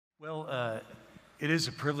Well, it is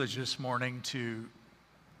a privilege this morning to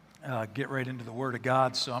get right into the Word of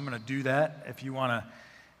God, so I'm going to do that. If you want to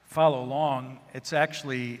follow along, it's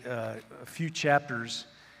actually a few chapters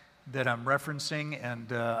that I'm referencing,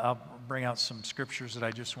 and I'll bring out some scriptures that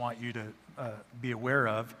I just want you to be aware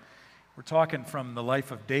of. We're talking from the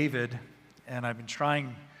life of David, and I've been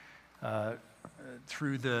trying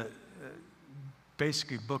through the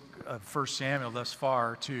basically book of 1 Samuel thus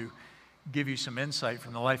far to give you some insight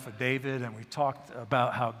from the life of David, and we talked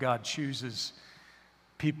about how God chooses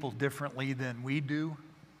people differently than we do,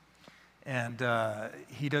 and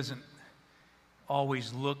he doesn't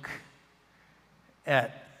always look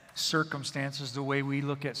at circumstances the way we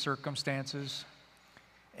look at circumstances.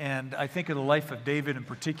 And I think of the life of David in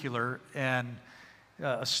particular, and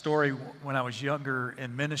a story when I was younger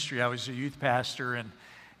in ministry. I was a youth pastor, and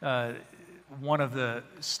one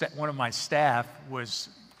of my staff was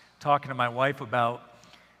talking to my wife about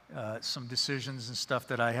some decisions and stuff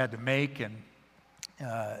that I had to make, and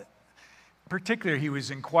particularly he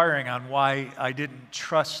was inquiring on why I didn't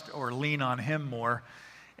trust or lean on him more.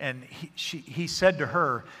 And he said to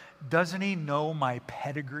her, "Doesn't he know my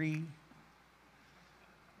pedigree?"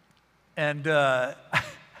 And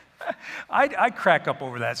I crack up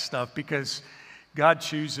over that stuff because God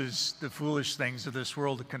chooses the foolish things of this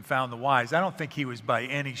world to confound the wise. I don't think he was by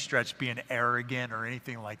any stretch being arrogant or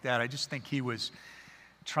anything like that. I just think he was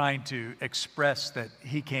trying to express that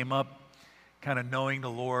he came up kind of knowing the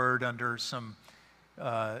Lord under some,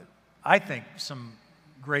 I think, some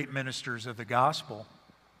great ministers of the gospel.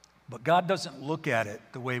 But God doesn't look at it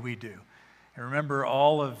the way we do. And remember,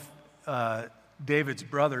 all of David's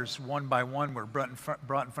brothers, one by one, were brought in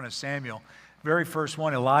front of Samuel. Very first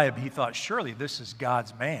one, Eliab, he thought, surely this is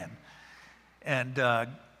God's man. And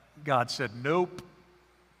God said, nope.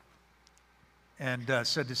 And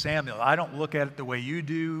said to Samuel, I don't look at it the way you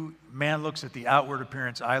do. Man looks at the outward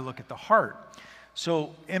appearance. I look at the heart.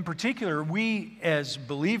 So in particular, we as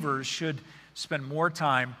believers should spend more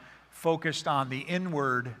time focused on the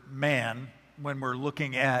inward man when we're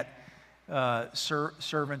looking at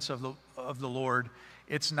servants of the Lord.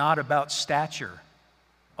 It's not about stature.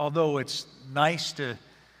 Although it's nice to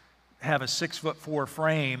have a 6'4"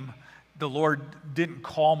 frame, the Lord didn't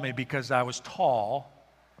call me because I was tall,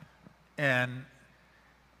 and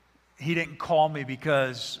he didn't call me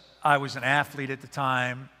because I was an athlete at the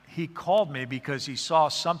time. He called me because he saw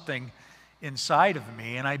something inside of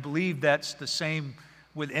me, and I believe that's the same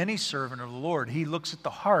with any servant of the Lord. He looks at the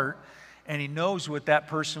heart, and he knows what that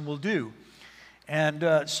person will do.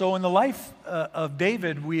 And so in the life of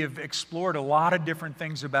David, we have explored a lot of different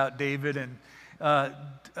things about David. And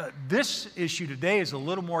this issue today is a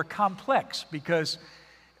little more complex because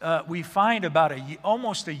we find about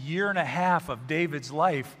almost a year and a half of David's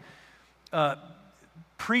life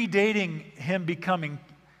predating him becoming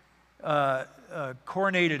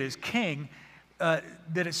coronated as king,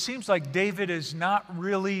 that it seems like David is not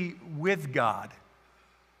really with God.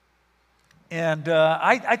 And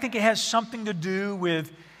I think it has something to do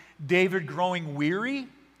with David growing weary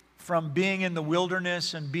from being in the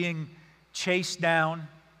wilderness and being chased down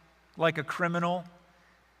like a criminal.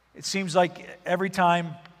 It seems like every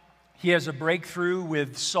time he has a breakthrough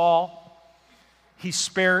with Saul, he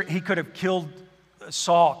could have killed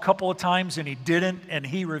Saul a couple of times, and he didn't, and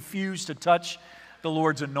he refused to touch the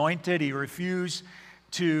Lord's anointed. He refused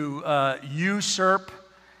to usurp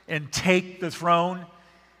and take the throne.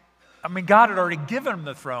 I mean, God had already given him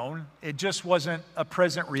the throne. It just wasn't a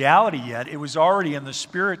present reality yet. It was already in the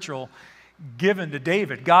spiritual given to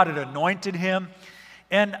David. God had anointed him.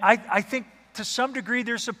 And I think to some degree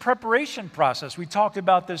there's a preparation process. We talked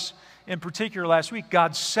about this in particular last week.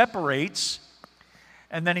 God separates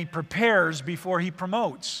and then he prepares before he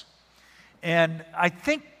promotes. And I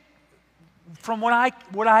think from what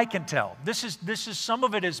I can tell, this is some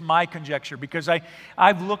of it is my conjecture because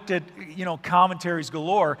I've looked at commentaries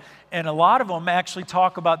galore, and a lot of them actually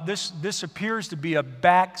talk about this. This appears to be a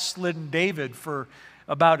backslidden David for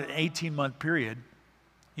about an 18-month period.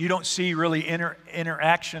 You don't see really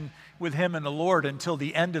interaction with him and the Lord until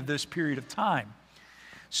the end of this period of time.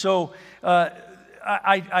 So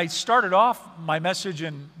I started off my message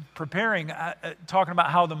in preparing talking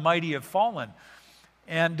about how the mighty have fallen.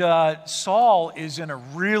 And Saul is in a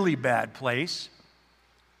really bad place.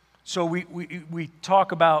 So we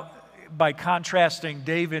talk about, by contrasting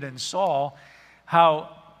David and Saul, how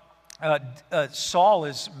Saul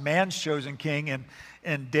is man's chosen king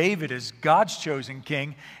and David is God's chosen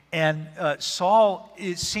king. And Saul,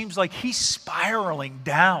 it seems like he's spiraling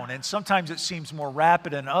down, and sometimes it seems more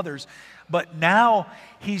rapid than others. But now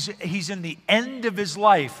he's in the end of his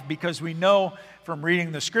life, because we know from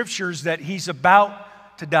reading the scriptures that he's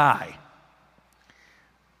about to die.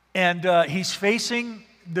 And he's facing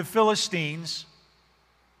the Philistines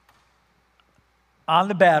on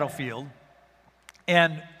the battlefield.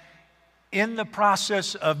 And in the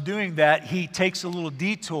process of doing that, he takes a little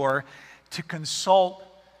detour to consult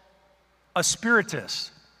a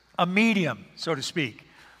spiritist, a medium, so to speak.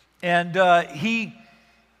 And he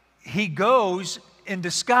goes in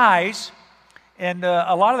disguise, and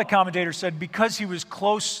a lot of the commentators said because he was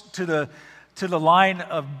close to the line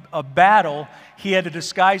of battle, he had to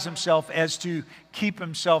disguise himself as to keep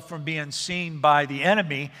himself from being seen by the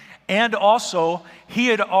enemy. And also, he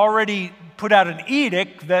had already put out an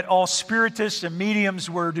edict that all spiritists and mediums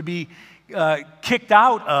were to be kicked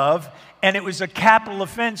out of, and it was a capital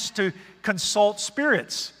offense to consult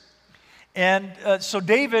spirits. And so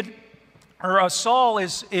Saul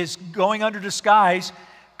is going under disguise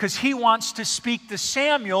because he wants to speak to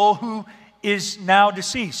Samuel, who is now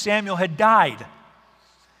deceased. Samuel had died.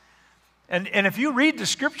 And if you read the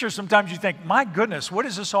scripture, sometimes you think, my goodness, what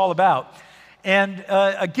is this all about? And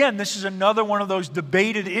again, this is another one of those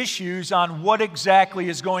debated issues on what exactly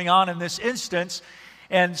is going on in this instance.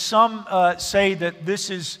 And some say that this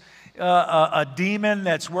is a demon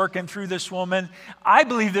that's working through this woman. I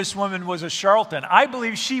believe this woman was a charlatan. I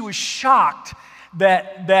believe she was shocked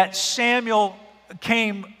that Samuel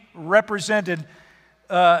represented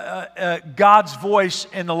God's voice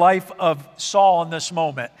in the life of Saul in this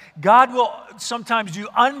moment. God will sometimes do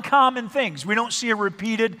uncommon things. We don't see a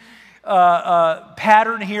repeated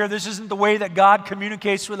pattern here. This isn't the way that God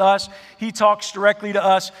communicates with us. He talks directly to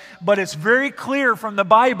us. But it's very clear from the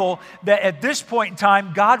Bible that at this point in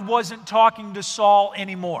time, God wasn't talking to Saul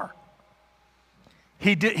anymore.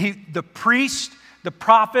 The priest, the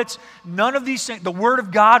prophets, none of these things, the word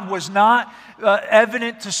of God was not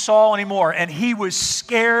evident to Saul anymore, and he was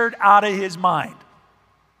scared out of his mind.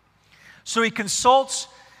 So he consults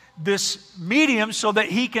this medium so that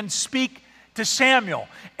he can speak to Samuel.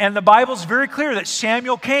 And the Bible's very clear that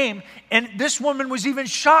Samuel came, and this woman was even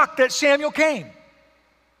shocked that Samuel came.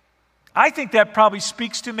 I think that probably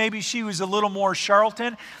speaks to maybe she was a little more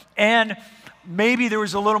charlatan, and maybe there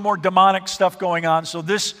was a little more demonic stuff going on. So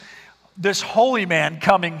this holy man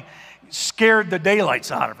coming scared the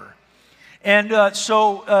daylights out of her. And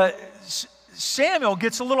so Samuel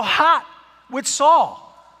gets a little hot with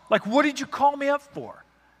Saul. Like, what did you call me up for?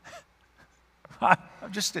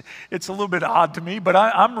 It's a little bit odd to me, but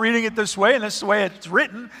I'm reading it this way, and this is the way it's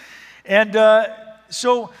written. And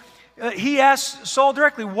so he asks Saul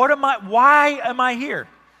directly, why am I here?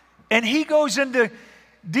 And he goes into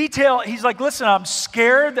detail. He's like, listen, I'm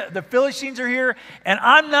scared that the Philistines are here, and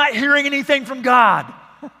I'm not hearing anything from God.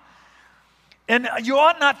 And you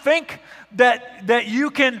ought not think that you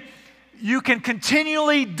can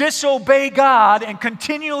continually disobey God and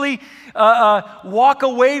continually walk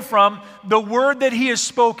away from the word that he has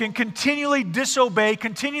spoken, continually disobey,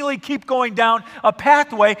 continually keep going down a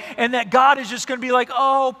pathway, and that God is just going to be like,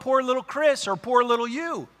 oh, poor little Chris or poor little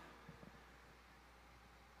you.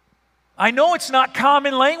 I know it's not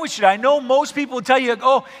common language today. I know most people will tell you,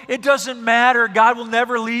 oh, it doesn't matter. God will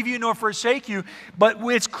never leave you nor forsake you. But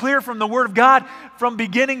it's clear from the Word of God from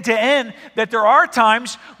beginning to end that there are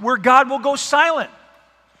times where God will go silent.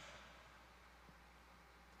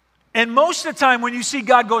 And most of the time when you see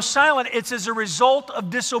God go silent, it's as a result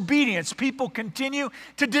of disobedience. People continue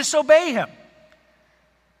to disobey Him.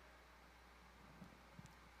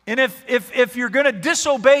 And if you're going to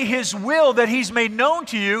disobey His will that He's made known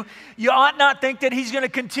to you, you ought not think that He's going to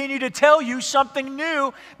continue to tell you something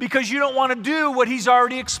new because you don't want to do what He's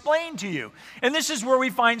already explained to you. And this is where we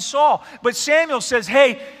find Saul. But Samuel says,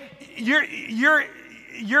 hey,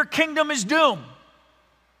 your kingdom is doomed.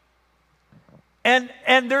 And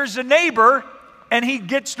there's a neighbor, and he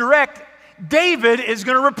gets direct, David is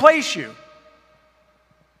going to replace you.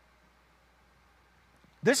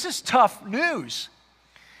 This is tough news.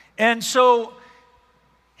 And so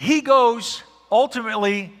he goes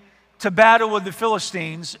ultimately to battle with the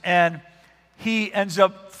Philistines, and he ends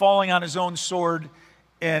up falling on his own sword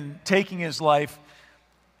and taking his life.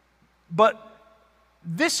 But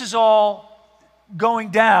this is all going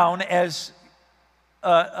down as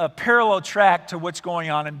a parallel track to what's going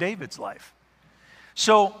on in David's life.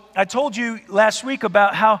 So I told you last week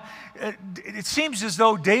about how it seems as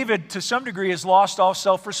though David, to some degree, has lost all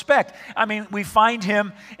self-respect. I mean, we find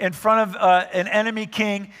him in front of an enemy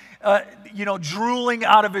king, drooling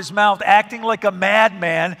out of his mouth, acting like a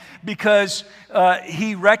madman because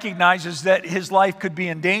he recognizes that his life could be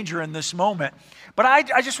in danger in this moment. But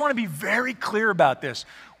I just want to be very clear about this.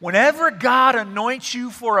 Whenever God anoints you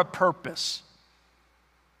for a purpose,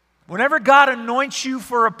 Whenever God anoints you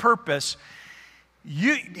for a purpose,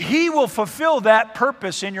 He will fulfill that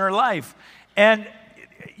purpose in your life. And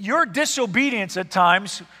your disobedience at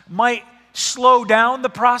times might slow down the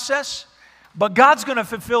process, but God's going to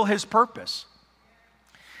fulfill His purpose.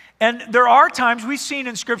 And there are times we've seen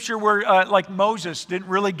in Scripture where, like Moses didn't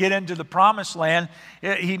really get into the promised land.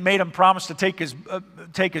 He made him promise to take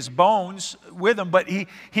his bones with him, but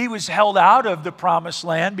he was held out of the promised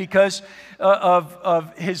land because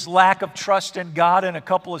of his lack of trust in God in a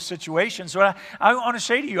couple of situations. So I want to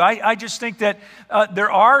say to you, I just think that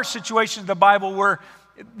there are situations in the Bible where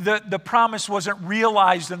the promise wasn't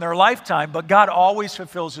realized in their lifetime, but God always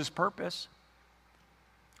fulfills His purpose.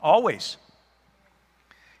 Always.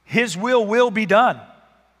 His will be done.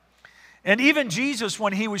 And even Jesus,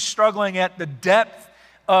 when He was struggling at the depth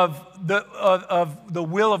of the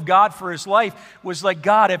will of God for His life, was like,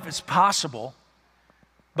 God, if it's possible.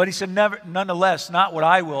 But He said, nonetheless, not what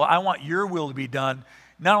I will. I want your will to be done,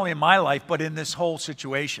 not only in my life, but in this whole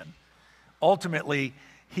situation. Ultimately,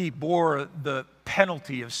 He bore the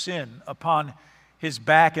penalty of sin upon His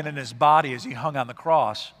back and in His body as He hung on the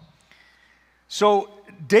cross. So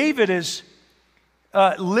David is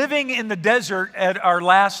living in the desert at our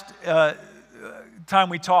last time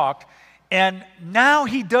we talked, and now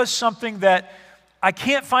he does something that I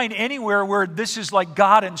can't find anywhere where this is like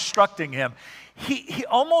God instructing him. He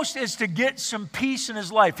almost is to get some peace in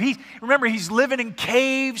his life. Remember, he's living in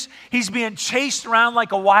caves. He's being chased around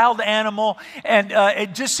like a wild animal. And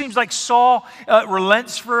it just seems like Saul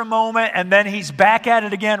relents for a moment, and then he's back at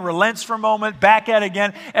it again, relents for a moment, back at it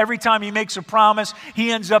again. Every time he makes a promise, he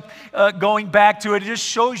ends up going back to it. It just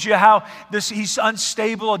shows you how he's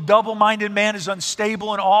unstable. A double-minded man is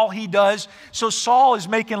unstable in all he does. So Saul is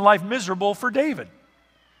making life miserable for David.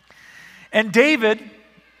 And David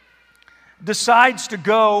decides to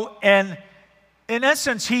go, and in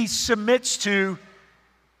essence, he submits to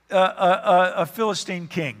a Philistine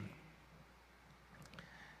king.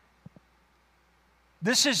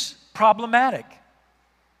 This is problematic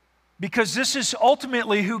because this is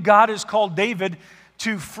ultimately who God has called David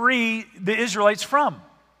to free the Israelites from.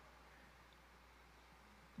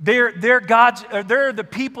 They're the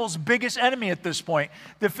people's biggest enemy at this point,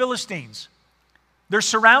 the Philistines. They're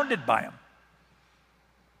surrounded by them.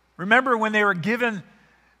 Remember when they were given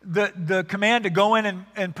the command to go in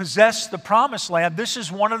and possess the promised land, this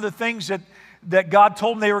is one of the things that God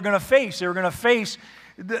told them they were going to face. They were going to face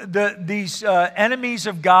these enemies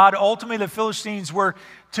of God. Ultimately, the Philistines were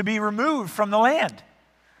to be removed from the land.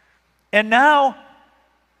 And now,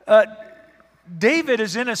 David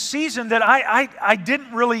is in a season that I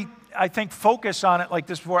didn't really, I think, focus on it like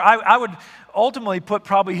this before. I would ultimately put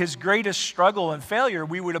probably his greatest struggle and failure,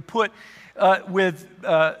 we would have put with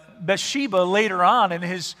Bathsheba later on in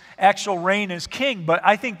his actual reign as king. But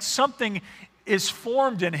I think something is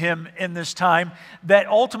formed in him in this time that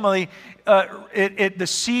ultimately the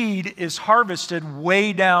seed is harvested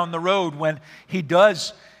way down the road when he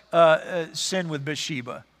does sin with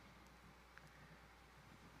Bathsheba.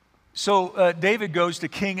 So David goes to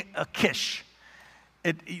King Achish.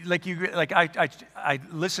 I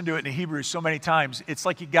listened to it in Hebrew so many times. It's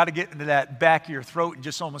like you got to get into that back of your throat and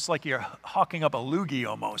just almost like you're hawking up a loogie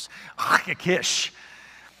almost. Achish.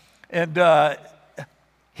 And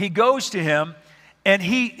he goes to him, and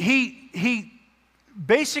he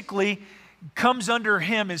basically comes under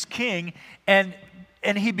him as king, and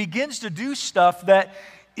he begins to do stuff that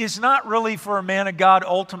is not really for a man of God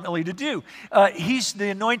ultimately to do. He's the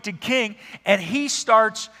anointed king, and he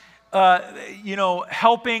starts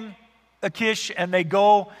helping Achish, and they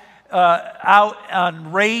go out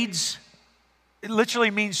on raids. It literally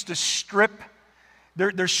means to strip.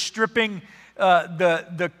 They're stripping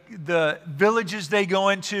the villages they go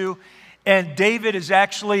into, and David is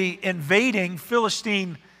actually invading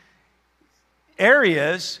Philistine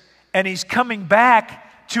areas, and he's coming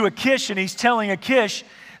back to Achish, and he's telling Achish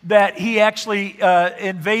that he actually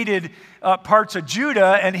invaded parts of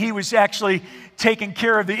Judah, and he was actually taking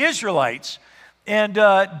care of the Israelites. And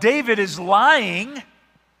David is lying.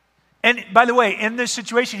 And by the way, in this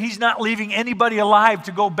situation, he's not leaving anybody alive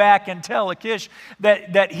to go back and tell Achish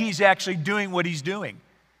that he's actually doing what he's doing.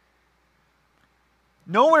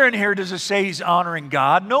 Nowhere in here does it say he's honoring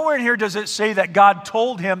God. Nowhere in here does it say that God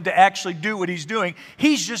told him to actually do what he's doing.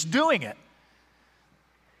 He's just doing it.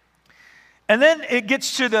 And then it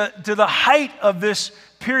gets to the height of this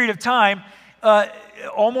period of time,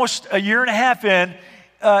 almost a year and a half in,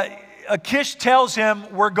 Achish tells him,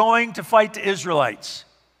 we're going to fight the Israelites.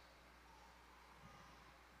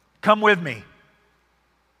 Come with me.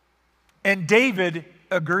 And David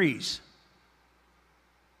agrees.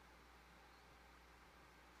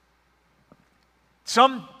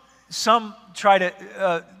 Some try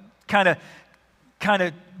to kind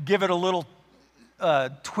of give it a little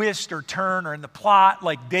twist or turn or in the plot,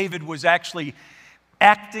 like David was actually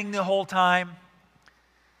acting the whole time.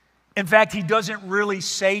 In fact, he doesn't really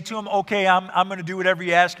say to him, okay, I'm going to do whatever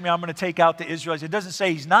you ask me. I'm going to take out the Israelites. It doesn't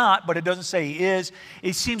say he's not, but it doesn't say he is.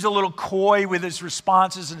 He seems a little coy with his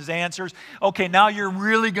responses and his answers. Okay, now you're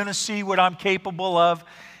really going to see what I'm capable of.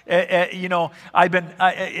 And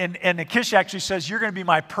Achish actually says, you're going to be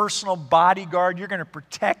my personal bodyguard. You're going to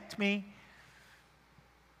protect me.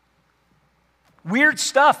 Weird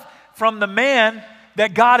stuff from the man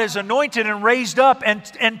that God has anointed and raised up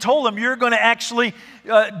and told him, you're going to actually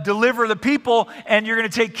deliver the people and you're going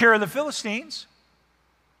to take care of the Philistines.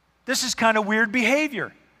 This is kind of weird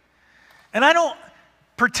behavior. And I don't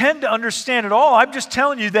pretend to understand it all. I'm just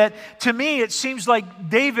telling you that to me it seems like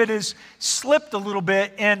David has slipped a little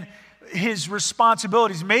bit in his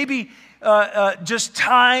responsibilities. Maybe just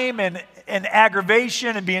time and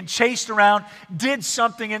aggravation and being chased around did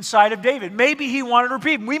something inside of David. Maybe he wanted to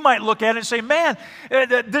repeat. We might look at it and say, man,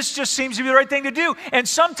 this just seems to be the right thing to do. And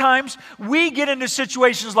sometimes we get into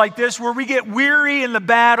situations like this where we get weary in the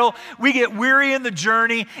battle, we get weary in the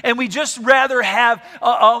journey, and we just rather have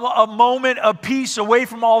a moment of peace away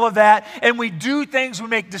from all of that. And we do things, we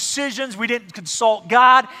make decisions, we didn't consult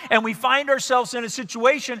God, and we find ourselves in a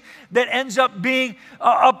situation that ends up being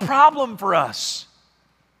a problem for us.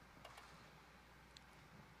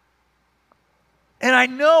 And I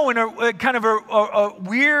know in a kind of a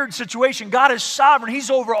weird situation, God is sovereign.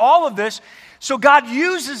 He's over all of this. So God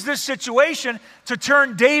uses this situation to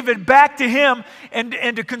turn David back to him and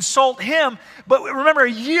to consult him. But remember,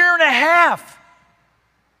 a year and a half.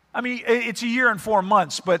 I mean, it's a year and 4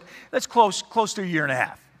 months, but that's close to a year and a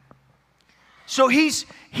half. So he's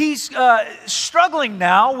struggling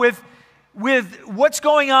now with what's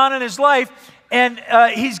going on in his life. And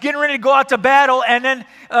he's getting ready to go out to battle. And then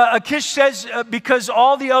Achish says, because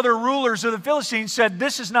all the other rulers of the Philistines said,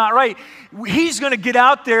 this is not right, he's going to get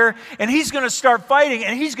out there and he's going to start fighting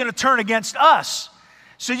and he's going to turn against us.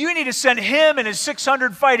 So you need to send him and his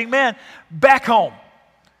 600 fighting men back home.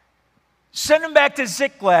 Send him back to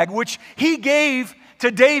Ziklag, which he gave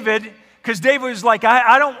to David, because David was like,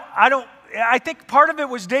 I think part of it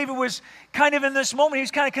was David was kind of in this moment,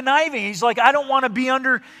 he's kind of conniving. He's like, I don't want to be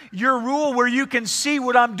under your rule where you can see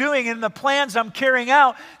what I'm doing and the plans I'm carrying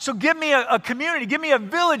out. So give me a community, give me a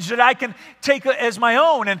village that I can take as my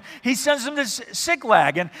own. And he sends them to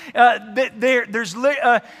Ziklag. And there's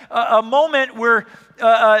a moment where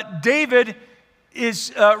David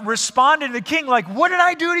is responding to the king like, what did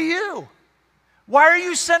I do to you? Why are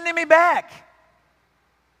you sending me back?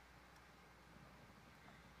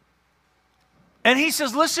 And he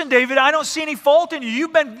says, listen, David, I don't see any fault in you.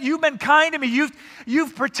 You've been kind to me.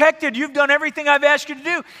 You've protected. You've done everything I've asked you to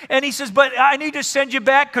do. And he says, but I need to send you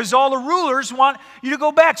back because all the rulers want you to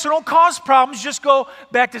go back. So don't cause problems. Just go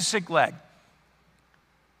back to Ziklag.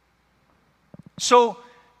 So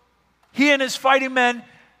he and his fighting men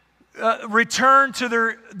return to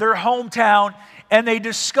their hometown, and they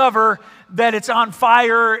discover that it's on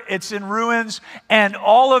fire, it's in ruins, and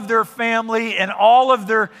all of their family and all of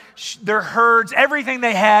their herds, everything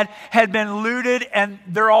they had been looted, and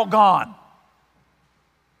they're all gone.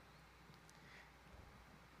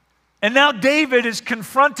 And now David is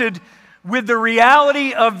confronted with the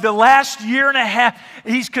reality of the last year and a half.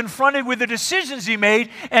 He's confronted with the decisions he made,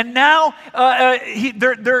 and now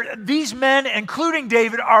these men, including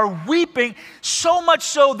David, are weeping, so much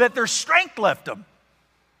so that their strength left them.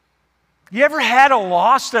 You ever had a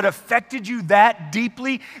loss that affected you that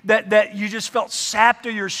deeply that you just felt sapped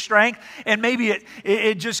of your strength, and maybe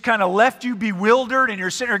it just kind of left you bewildered, and you're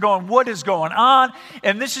sitting there going, what is going on?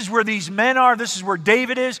 And this is where these men are. This is where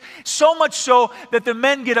David is. So much so that the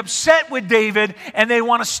men get upset with David and they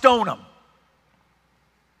want to stone him.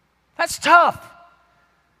 That's tough.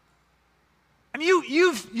 I mean,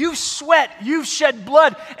 you've sweat, you've shed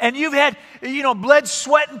blood, and you've had, blood,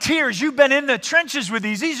 sweat, and tears. You've been in the trenches with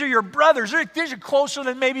these. These are your brothers. These are closer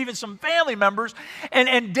than maybe even some family members.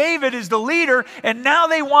 And David is the leader, and now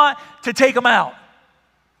they want to take him out.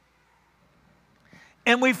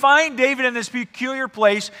 And we find David in this peculiar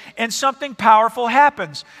place, and something powerful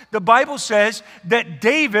happens. The Bible says that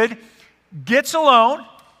David gets alone.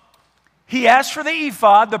 He asks for the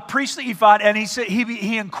ephod, the priestly ephod, and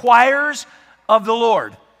he inquires of the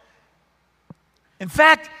Lord. In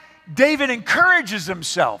fact, David encourages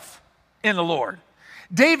himself in the Lord.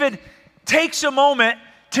 David takes a moment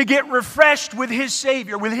to get refreshed with his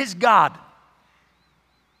Savior, with his God.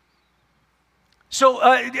 So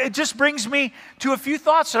it just brings me to a few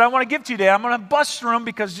thoughts that I want to give to you today. I'm going to bust through them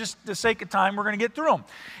because just for the sake of time, we're going to get through them.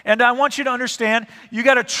 And I want you to understand, you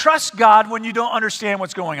got to trust God when you don't understand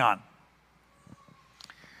what's going on.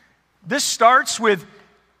 This starts with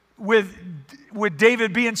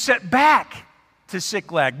David being sent back to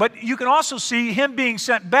Ziklag. But you can also see him being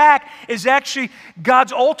sent back is actually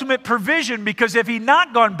God's ultimate provision, because if he'd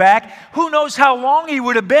not gone back, who knows how long he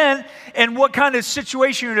would have been and what kind of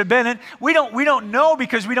situation he would have been in. We don't know,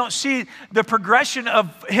 because we don't see the progression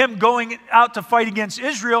of him going out to fight against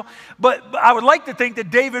Israel. But I would like to think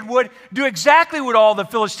that David would do exactly what all the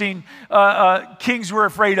Philistine kings were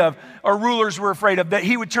afraid of, or rulers were afraid of, that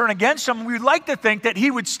he would turn against them. We'd like to think that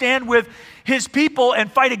he would stand with his people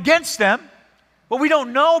and fight against them. But we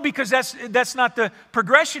don't know, because that's not the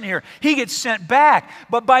progression here. He gets sent back.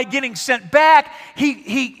 But by getting sent back,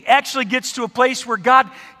 he actually gets to a place where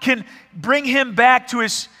God can bring him back to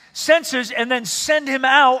his senses and then send him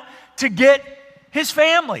out to get his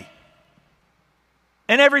family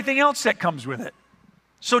and everything else that comes with it.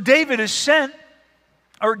 So David is sent,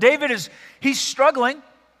 or he's struggling.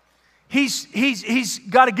 He's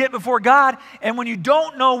got to get before God. And when you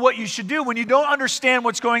don't know what you should do, when you don't understand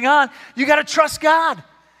what's going on, you got to trust God.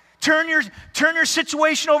 Turn your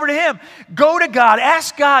situation over to him. Go to God.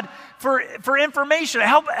 Ask God for information.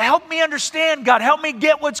 Help me understand, God. Help me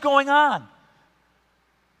get what's going on.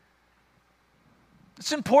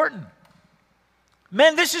 It's important.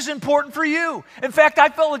 Men, this is important for you. In fact, I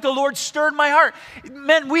felt like the Lord stirred my heart.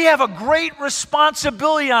 Men, we have a great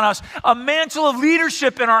responsibility on us, a mantle of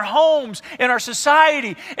leadership in our homes, in our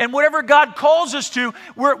society, and whatever God calls us to,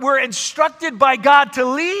 we're instructed by God to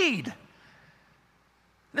lead.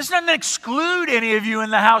 This doesn't exclude any of you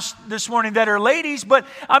in the house this morning that are ladies, but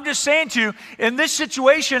I'm just saying to you, in this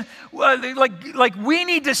situation, like we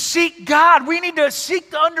need to seek God. We need to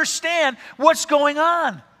seek to understand what's going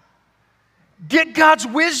on. Get God's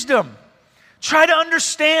wisdom. Try to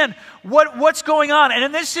understand what's going on. And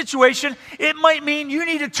in this situation, it might mean you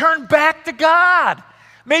need to turn back to God.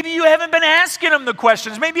 Maybe you haven't been asking him the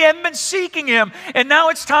questions. Maybe you haven't been seeking him. And now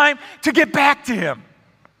it's time to get back to him.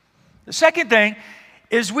 The second thing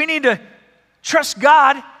is we need to trust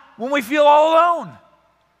God when we feel all alone.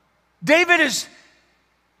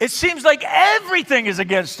 It seems like everything is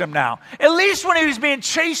against him now. At least when he was being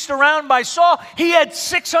chased around by Saul, he had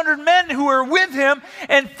 600 men who were with him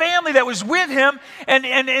and family that was with him.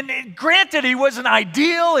 And granted, he wasn't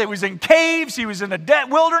ideal. It was in caves. He was in the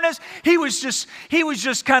wilderness. He was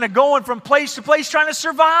just kind of going from place to place trying to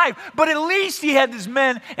survive. But at least he had his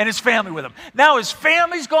men and his family with him. Now his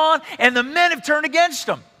family's gone and the men have turned against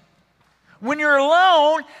him. When you're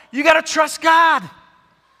alone, you got to trust God.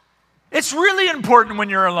 It's really important when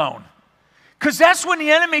you're alone, because that's when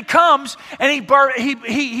the enemy comes and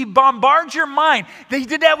he bombards your mind. He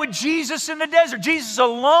did that with Jesus in the desert. Jesus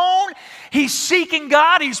alone, he's seeking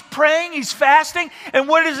God, he's praying, he's fasting. And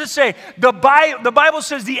what does it say? The Bible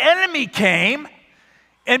says the enemy came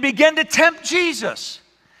and began to tempt Jesus.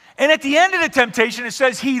 And at the end of the temptation, it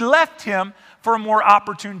says he left him for a more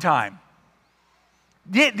opportune time.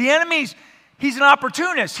 The enemy's... He's an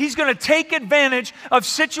opportunist. He's going to take advantage of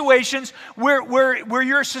situations where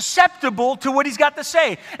you're susceptible to what he's got to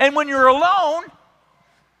say. And when you're alone,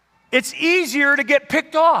 it's easier to get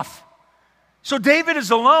picked off. So David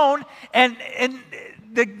is alone, and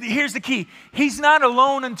here's the key. He's not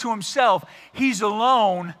alone unto himself. He's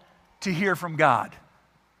alone to hear from God.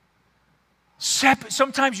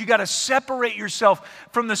 Sometimes you got to separate yourself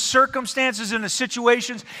from the circumstances and the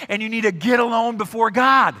situations, and you need to get alone before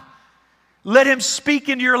God. Let him speak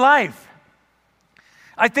into your life.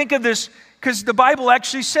 I think of this because the Bible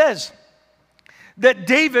actually says that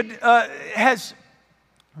David has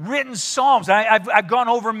written Psalms. I've gone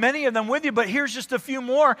over many of them with you, but here's just a few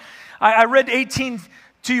more. I read 18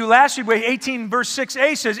 to you last week, 18 verse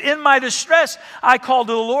 6a says, "In my distress I called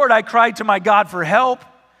to the Lord, I cried to my God for help."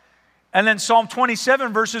 And then Psalm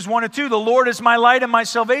 27 verses 1 and 2, "The Lord is my light and my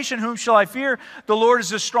salvation, whom shall I fear? The Lord is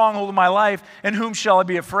the stronghold of my life, and whom shall I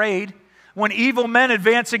be afraid? When evil men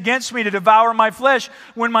advance against me to devour my flesh,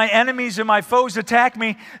 when my enemies and my foes attack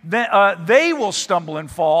me, they will stumble and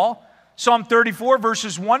fall." Psalm 34,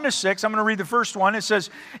 verses 1 to 6. I'm going to read the first one. It says,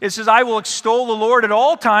 "I will extol the Lord at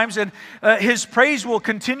all times, and his praise will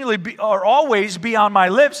continually be, or always be on my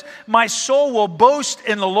lips. My soul will boast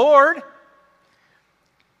in the Lord."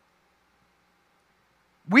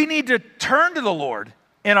 We need to turn to the Lord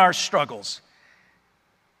in our struggles.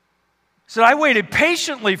 So I waited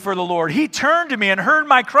patiently for the Lord. He turned to me and heard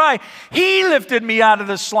my cry. He lifted me out of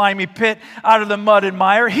the slimy pit, out of the mud and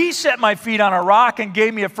mire. He set my feet on a rock and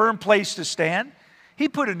gave me a firm place to stand. He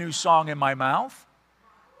put a new song in my mouth.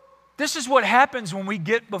 This is what happens when we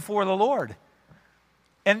get before the Lord.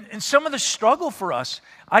 And some of the struggle for us,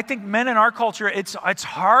 I think men in our culture, it's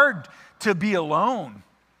hard to be alone.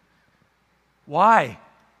 Why?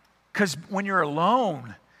 Because when you're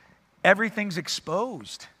alone, everything's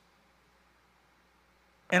exposed.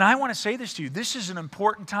 And I want to say this to you. This is an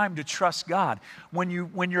important time to trust God. When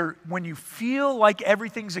you feel like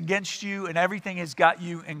everything's against you and everything has got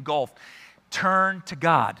you engulfed, turn to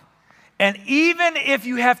God. And even if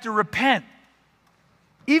you have to repent,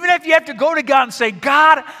 even if you have to go to God and say,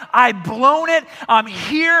 God, I've blown it. I'm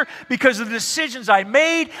here because of the decisions I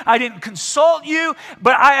made. I didn't consult you,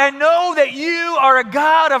 but I know that you are a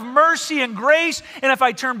God of mercy and grace. And if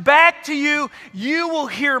I turn back to you, you will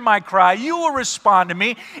hear my cry. You will respond to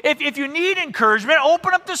me. If you need encouragement,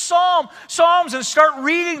 open up the Psalms and start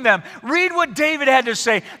reading them. Read what David had to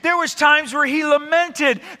say. There was times where he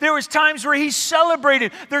lamented. There was times where he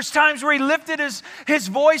celebrated. There's times where he lifted his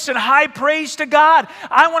voice in high praise to God.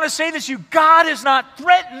 I want to say this to you. God is not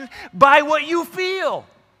threatened by what you feel.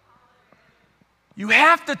 You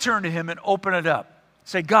have to turn to Him and open it up.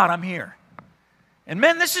 Say, God, I'm here. And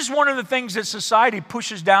men, this is one of the things that society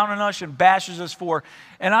pushes down on us and bashes us for.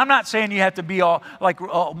 And I'm not saying you have to be all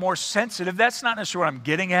more sensitive. That's not necessarily what I'm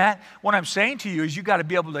getting at. What I'm saying to you is you got to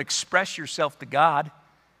be able to express yourself to God.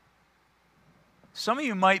 Some of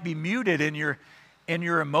you might be muted in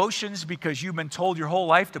your emotions because you've been told your whole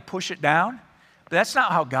life to push it down. But that's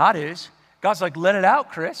not how God is. God's like, let it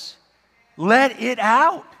out, Chris. Let it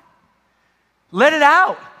out. Let it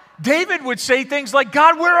out. David would say things like,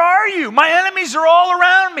 God, where are you? My enemies are all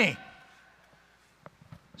around me.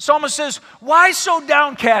 Psalmist says, why so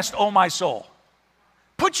downcast, O my soul?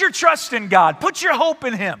 Put your trust in God. Put your hope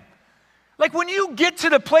in Him. Like when you get to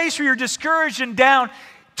the place where you're discouraged and down,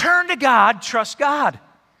 turn to God, trust God.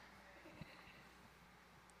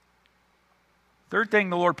 Third thing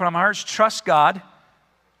the Lord put on my heart is trust God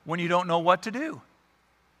when you don't know what to do.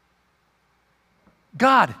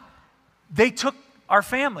 God, they took our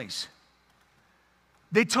families.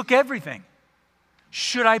 They took everything.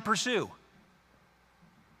 Should I pursue?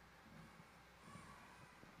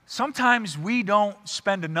 Sometimes we don't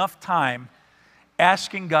spend enough time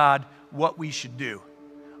asking God what we should do.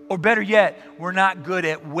 Or better yet, we're not good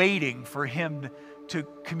at waiting for Him to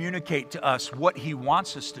communicate to us what He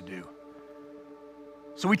wants us to do.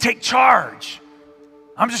 So we take charge.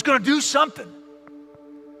 I'm just going to do something.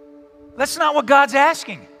 That's not what God's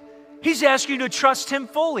asking. He's asking you to trust Him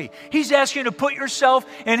fully. He's asking you to put yourself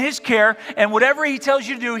in His care, and whatever He tells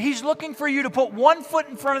you to do, He's looking for you to put one foot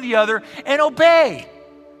in front of the other and obey.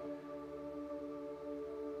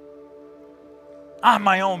 I'm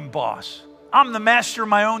my own boss. I'm the master of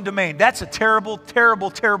my own domain. That's a terrible,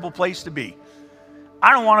 terrible, terrible place to be.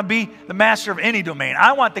 I don't want to be the master of any domain.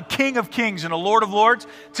 I want the King of Kings and the Lord of Lords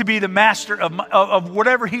to be the master of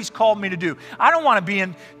whatever He's called me to do. I don't want to be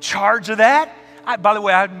in charge of that. By the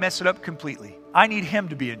way, I'd mess it up completely. I need Him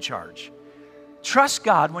to be in charge. Trust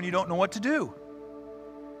God when you don't know what to do.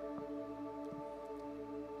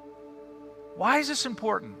 Why is this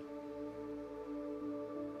important?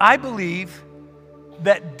 I believe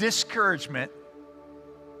that discouragement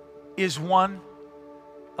is one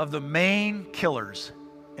of the main killers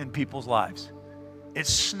in people's lives. It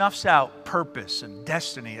snuffs out purpose and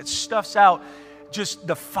destiny. It snuffs out just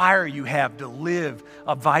the fire you have to live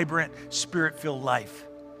a vibrant, Spirit-filled life.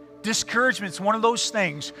 Discouragement is one of those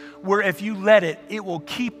things where if you let it, it will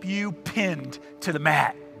keep you pinned to the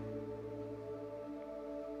mat.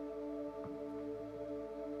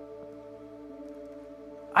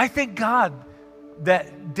 I thank God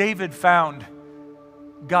that David found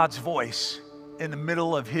God's voice in the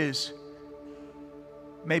middle of his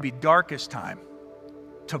maybe darkest time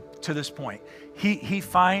to this point. He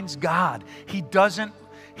finds God. He doesn't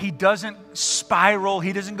spiral.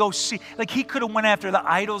 He doesn't go see. Like he could have went after the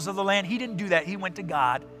idols of the land. He didn't do that. He went to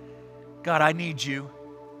God. God, I need you.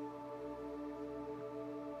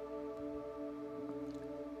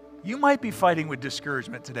 You might be fighting with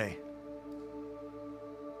discouragement today.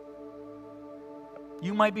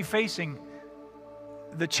 You might be facing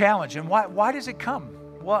the challenge. And why does it come?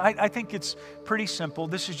 Well, I think it's pretty simple.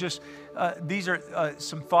 This is just, these are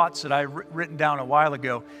some thoughts that I've written down a while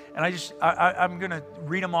ago. And I'm going to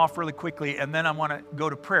read them off really quickly, and then I want to go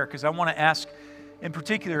to prayer, because I want to ask, in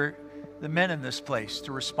particular, the men in this place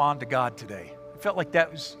to respond to God today. I felt like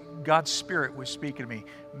that was, God's Spirit was speaking to me.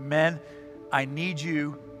 Men, I need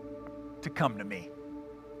you to come to me.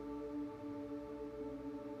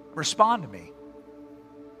 Respond to me.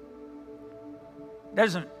 That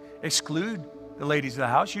doesn't exclude the ladies of the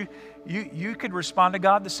house. You could respond to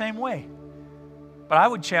God the same way. But I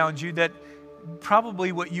would challenge you that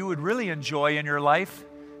probably what you would really enjoy in your life,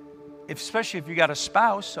 especially if you got a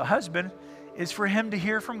spouse, a husband, is for him to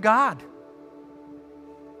hear from God.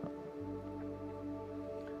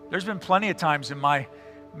 There's been plenty of times in my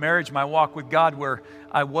marriage, my walk with God, where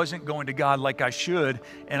I wasn't going to God like I should,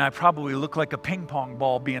 and I probably looked like a ping pong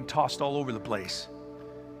ball being tossed all over the place.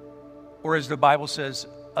 Or as the Bible says,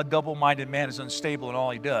 a double-minded man is unstable in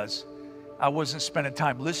all he does. I wasn't spending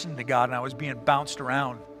time listening to God, and I was being bounced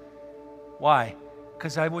around. Why?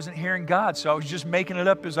 Because I wasn't hearing God, so I was just making it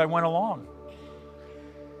up as I went along.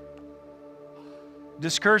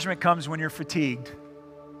 Discouragement comes when you're fatigued.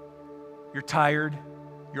 You're tired.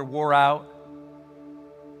 You're wore out.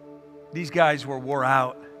 These guys were wore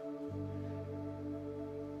out.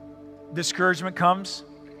 Discouragement comes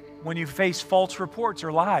when you face false reports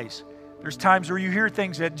or lies. There's times where you hear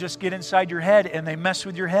things that just get inside your head and they mess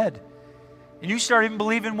with your head. And you start even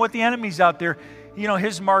believing what the enemy's out there. You know,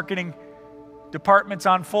 his marketing department's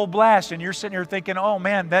on full blast, and you're sitting here thinking, oh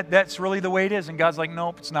man, that's really the way it is. And God's like,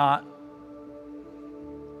 nope, it's not.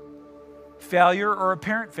 Failure or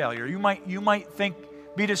apparent failure. You might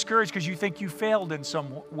be discouraged because you think you failed in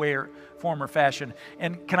some way or form or fashion.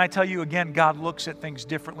 And can I tell you again, God looks at things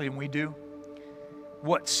differently than we do.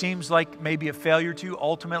 What seems like maybe a failure to you,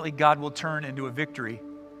 ultimately God will turn into a victory.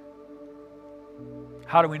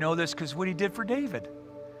 How do we know this? Because what he did for David.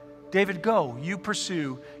 David, go, you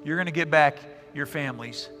pursue, you're going to get back your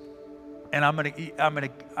families, and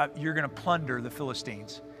you're going to plunder the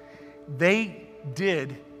Philistines. They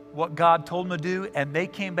did what God told them to do, and they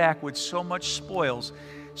came back with so much spoils,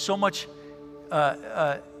 so much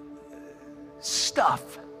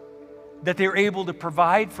stuff that they were able to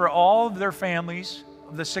provide for all of their families,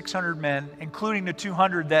 of the 600 men, including the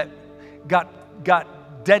 200 that got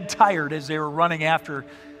dead tired as they were running after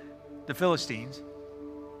the Philistines.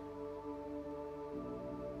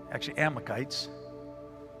 Actually, Amalekites.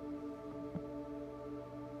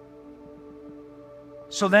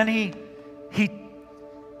 So then he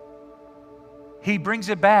brings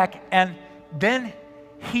it back, and then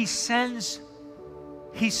he sends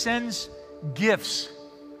gifts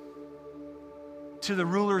to the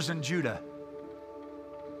rulers in Judah,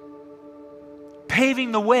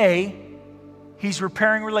 paving the way. He's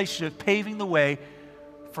repairing relationships, paving the way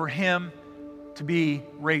for him to be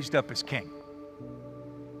raised up as king.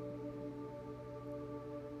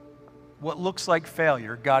 What looks like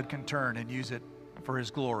failure, God can turn and use it for his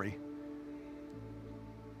glory.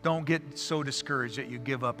 Don't get so discouraged that you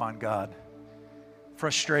give up on God.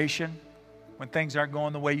 Frustration, when things aren't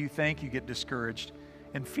going the way you think, you get discouraged.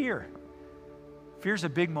 And fear. Fear's a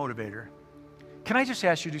big motivator. Can I just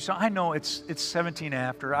ask you to do something? I know it's 17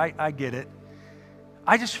 after. I get it.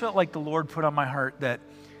 I just felt like the Lord put on my heart that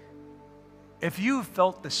if you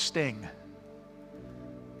felt the sting,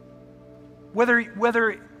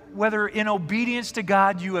 whether in obedience to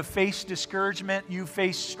God you have faced discouragement, you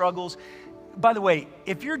face struggles. By the way,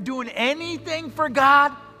 if you're doing anything for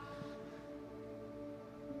God,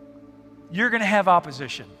 you're going to have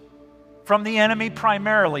opposition from the enemy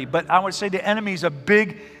primarily. But I would say the enemy is a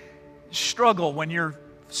big struggle when you're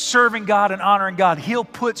serving God and honoring God. He'll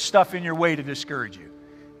put stuff in your way to discourage you.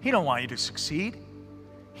 He don't want you to succeed.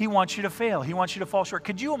 He wants you to fail. He wants you to fall short.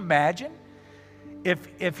 Could you imagine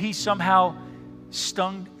if he somehow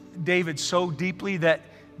stung David so deeply that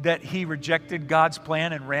he rejected God's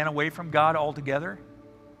plan and ran away from God altogether?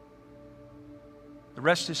 The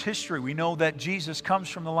rest is history. We know that Jesus comes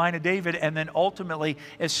from the line of David and then ultimately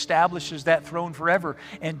establishes that throne forever.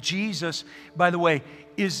 And Jesus, by the way,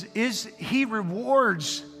 he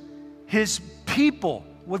rewards his people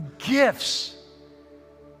with gifts.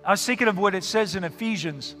 I was thinking of what it says in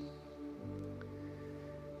Ephesians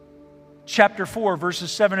chapter 4,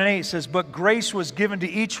 verses 7 and 8. It says, "But grace was given to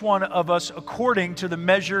each one of us according to the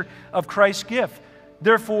measure of Christ's gift.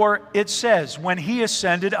 Therefore, it says, when he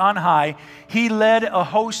ascended on high, he led a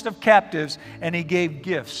host of captives and he gave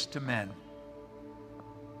gifts to men."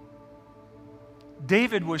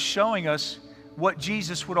 David was showing us what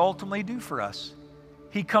Jesus would ultimately do for us.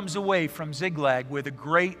 He comes away from Ziklag with a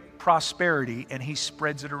great prosperity and he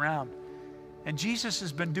spreads it around. And Jesus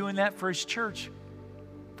has been doing that for his church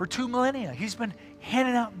for 2 millennia. He's been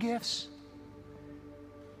handing out gifts.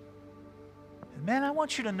 And man, I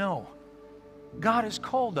want you to know, God has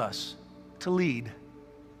called us to lead.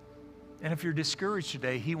 And if you're discouraged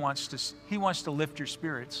today, He wants to lift your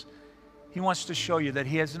spirits. He wants to show you that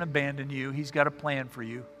He hasn't abandoned you. He's got a plan for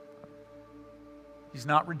you. He's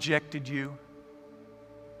not rejected you.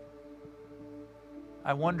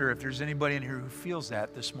 I wonder if there's anybody in here who feels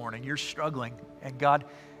that this morning. You're struggling, and God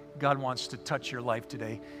wants to touch your life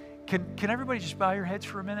today. Can everybody just bow your heads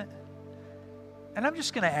for a minute? And I'm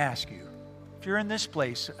just going to ask you, if you're in this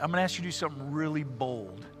place, I'm going to ask you to do something really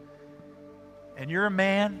bold. And you're a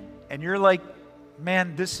man, and you're like,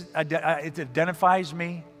 man, it identifies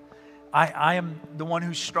me. I am the one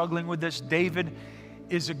who's struggling with this. David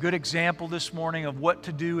is a good example this morning of what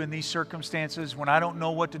to do in these circumstances. When I don't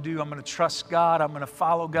know what to do, I'm going to trust God. I'm going to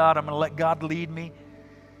follow God. I'm going to let God lead me.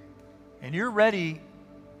 And you're ready.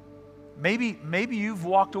 Maybe you've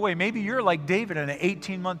walked away. Maybe you're like David in an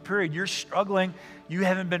 18-month period. You're struggling. You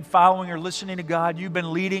haven't been following or listening to God. You've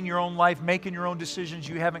been leading your own life, making your own decisions.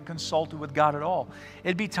 You haven't consulted with God at all.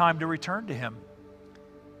 It'd be time to return to Him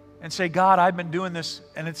and say, God, I've been doing this,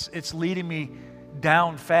 and it's leading me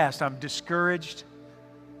down fast. I'm discouraged,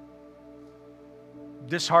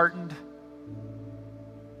 disheartened.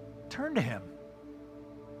 Turn to Him.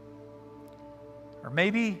 Or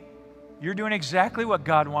maybe you're doing exactly what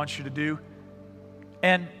God wants you to do,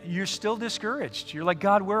 and you're still discouraged. You're like,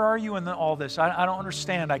 God, where are you in all this? I don't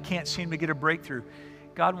understand. I can't seem to get a breakthrough.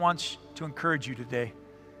 God wants to encourage you today.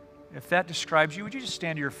 If that describes you, would you just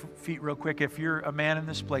stand to your feet real quick? If you're a man in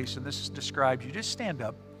this place and this describes you, just stand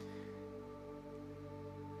up.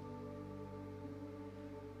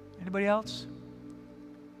 Anybody else?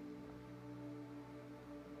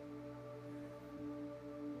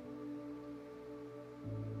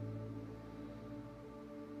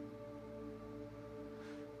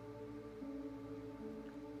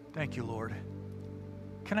 Thank you, Lord.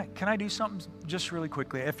 Can I do something just really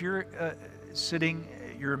quickly? If you're sitting,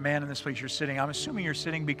 you're a man in this place, you're sitting. I'm assuming you're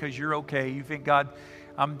sitting because you're okay. You think, God,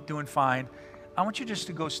 I'm doing fine. I want you just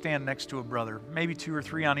to go stand next to a brother. Maybe 2 or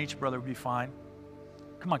 3 on each brother would be fine.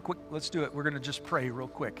 Come on, quick, let's do it. We're going to just pray real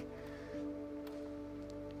quick.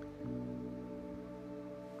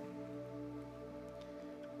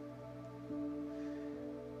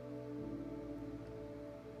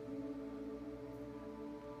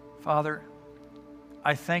 Father,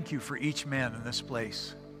 I thank you for each man in this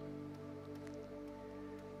place.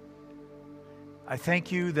 I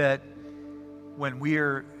thank you that when we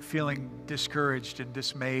are feeling discouraged and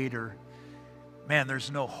dismayed, or, man,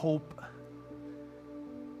 there's no hope,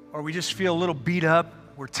 or we just feel a little beat up,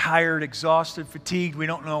 we're tired, exhausted, fatigued, we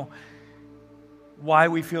don't know why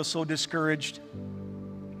we feel so discouraged,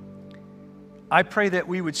 I pray that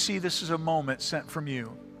we would see this as a moment sent from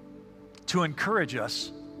you to encourage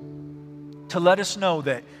us, to let us know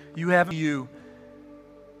that you have you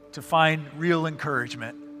to find real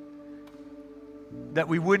encouragement, that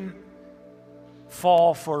we wouldn't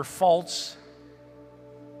fall for false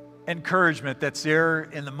encouragement that's there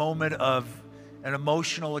in the moment of an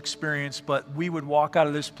emotional experience, but we would walk out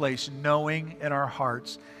of this place knowing in our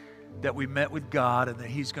hearts that we met with God and that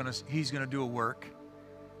He's gonna do a work.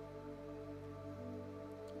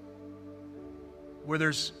 Where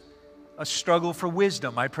there's a struggle for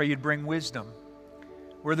wisdom, I pray you'd bring wisdom.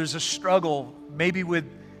 Where there's a struggle maybe with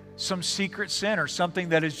some secret sin or something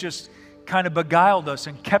that has just kind of beguiled us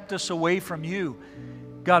and kept us away from you,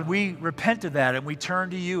 God, we repent of that and we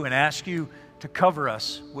turn to you and ask you to cover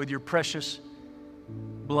us with your precious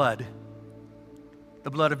blood,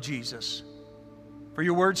 the blood of Jesus. For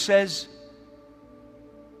your word says,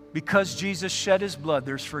 because Jesus shed His blood,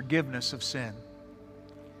 there's forgiveness of sin.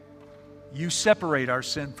 You separate our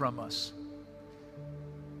sin from us.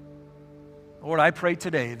 Lord, I pray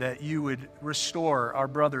today that you would restore our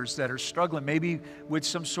brothers that are struggling, maybe with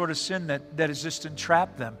some sort of sin that has just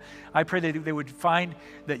entrapped them. I pray that they would find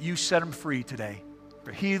that you set them free today.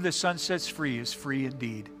 For he who the Son sets free is free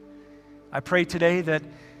indeed. I pray today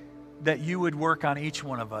that you would work on each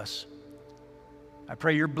one of us. I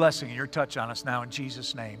pray your blessing and your touch on us now in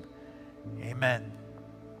Jesus' name. Amen.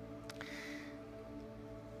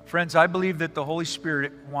 Friends, I believe that the Holy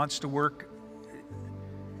Spirit wants to work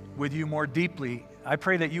with you more deeply. I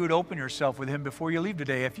pray that you would open yourself with Him before you leave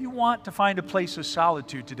today. If you want to find a place of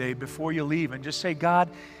solitude today before you leave and just say, God,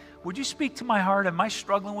 would you speak to my heart? Am I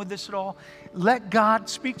struggling with this at all? Let God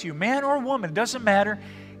speak to you, man or woman, it doesn't matter.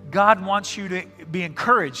 God wants you to be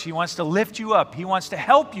encouraged. He wants to lift you up. He wants to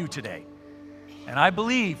help you today. And I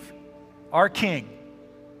believe our King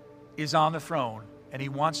is on the throne and He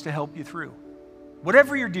wants to help you through.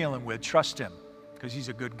 Whatever you're dealing with, trust Him because He's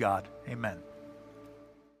a good God. Amen.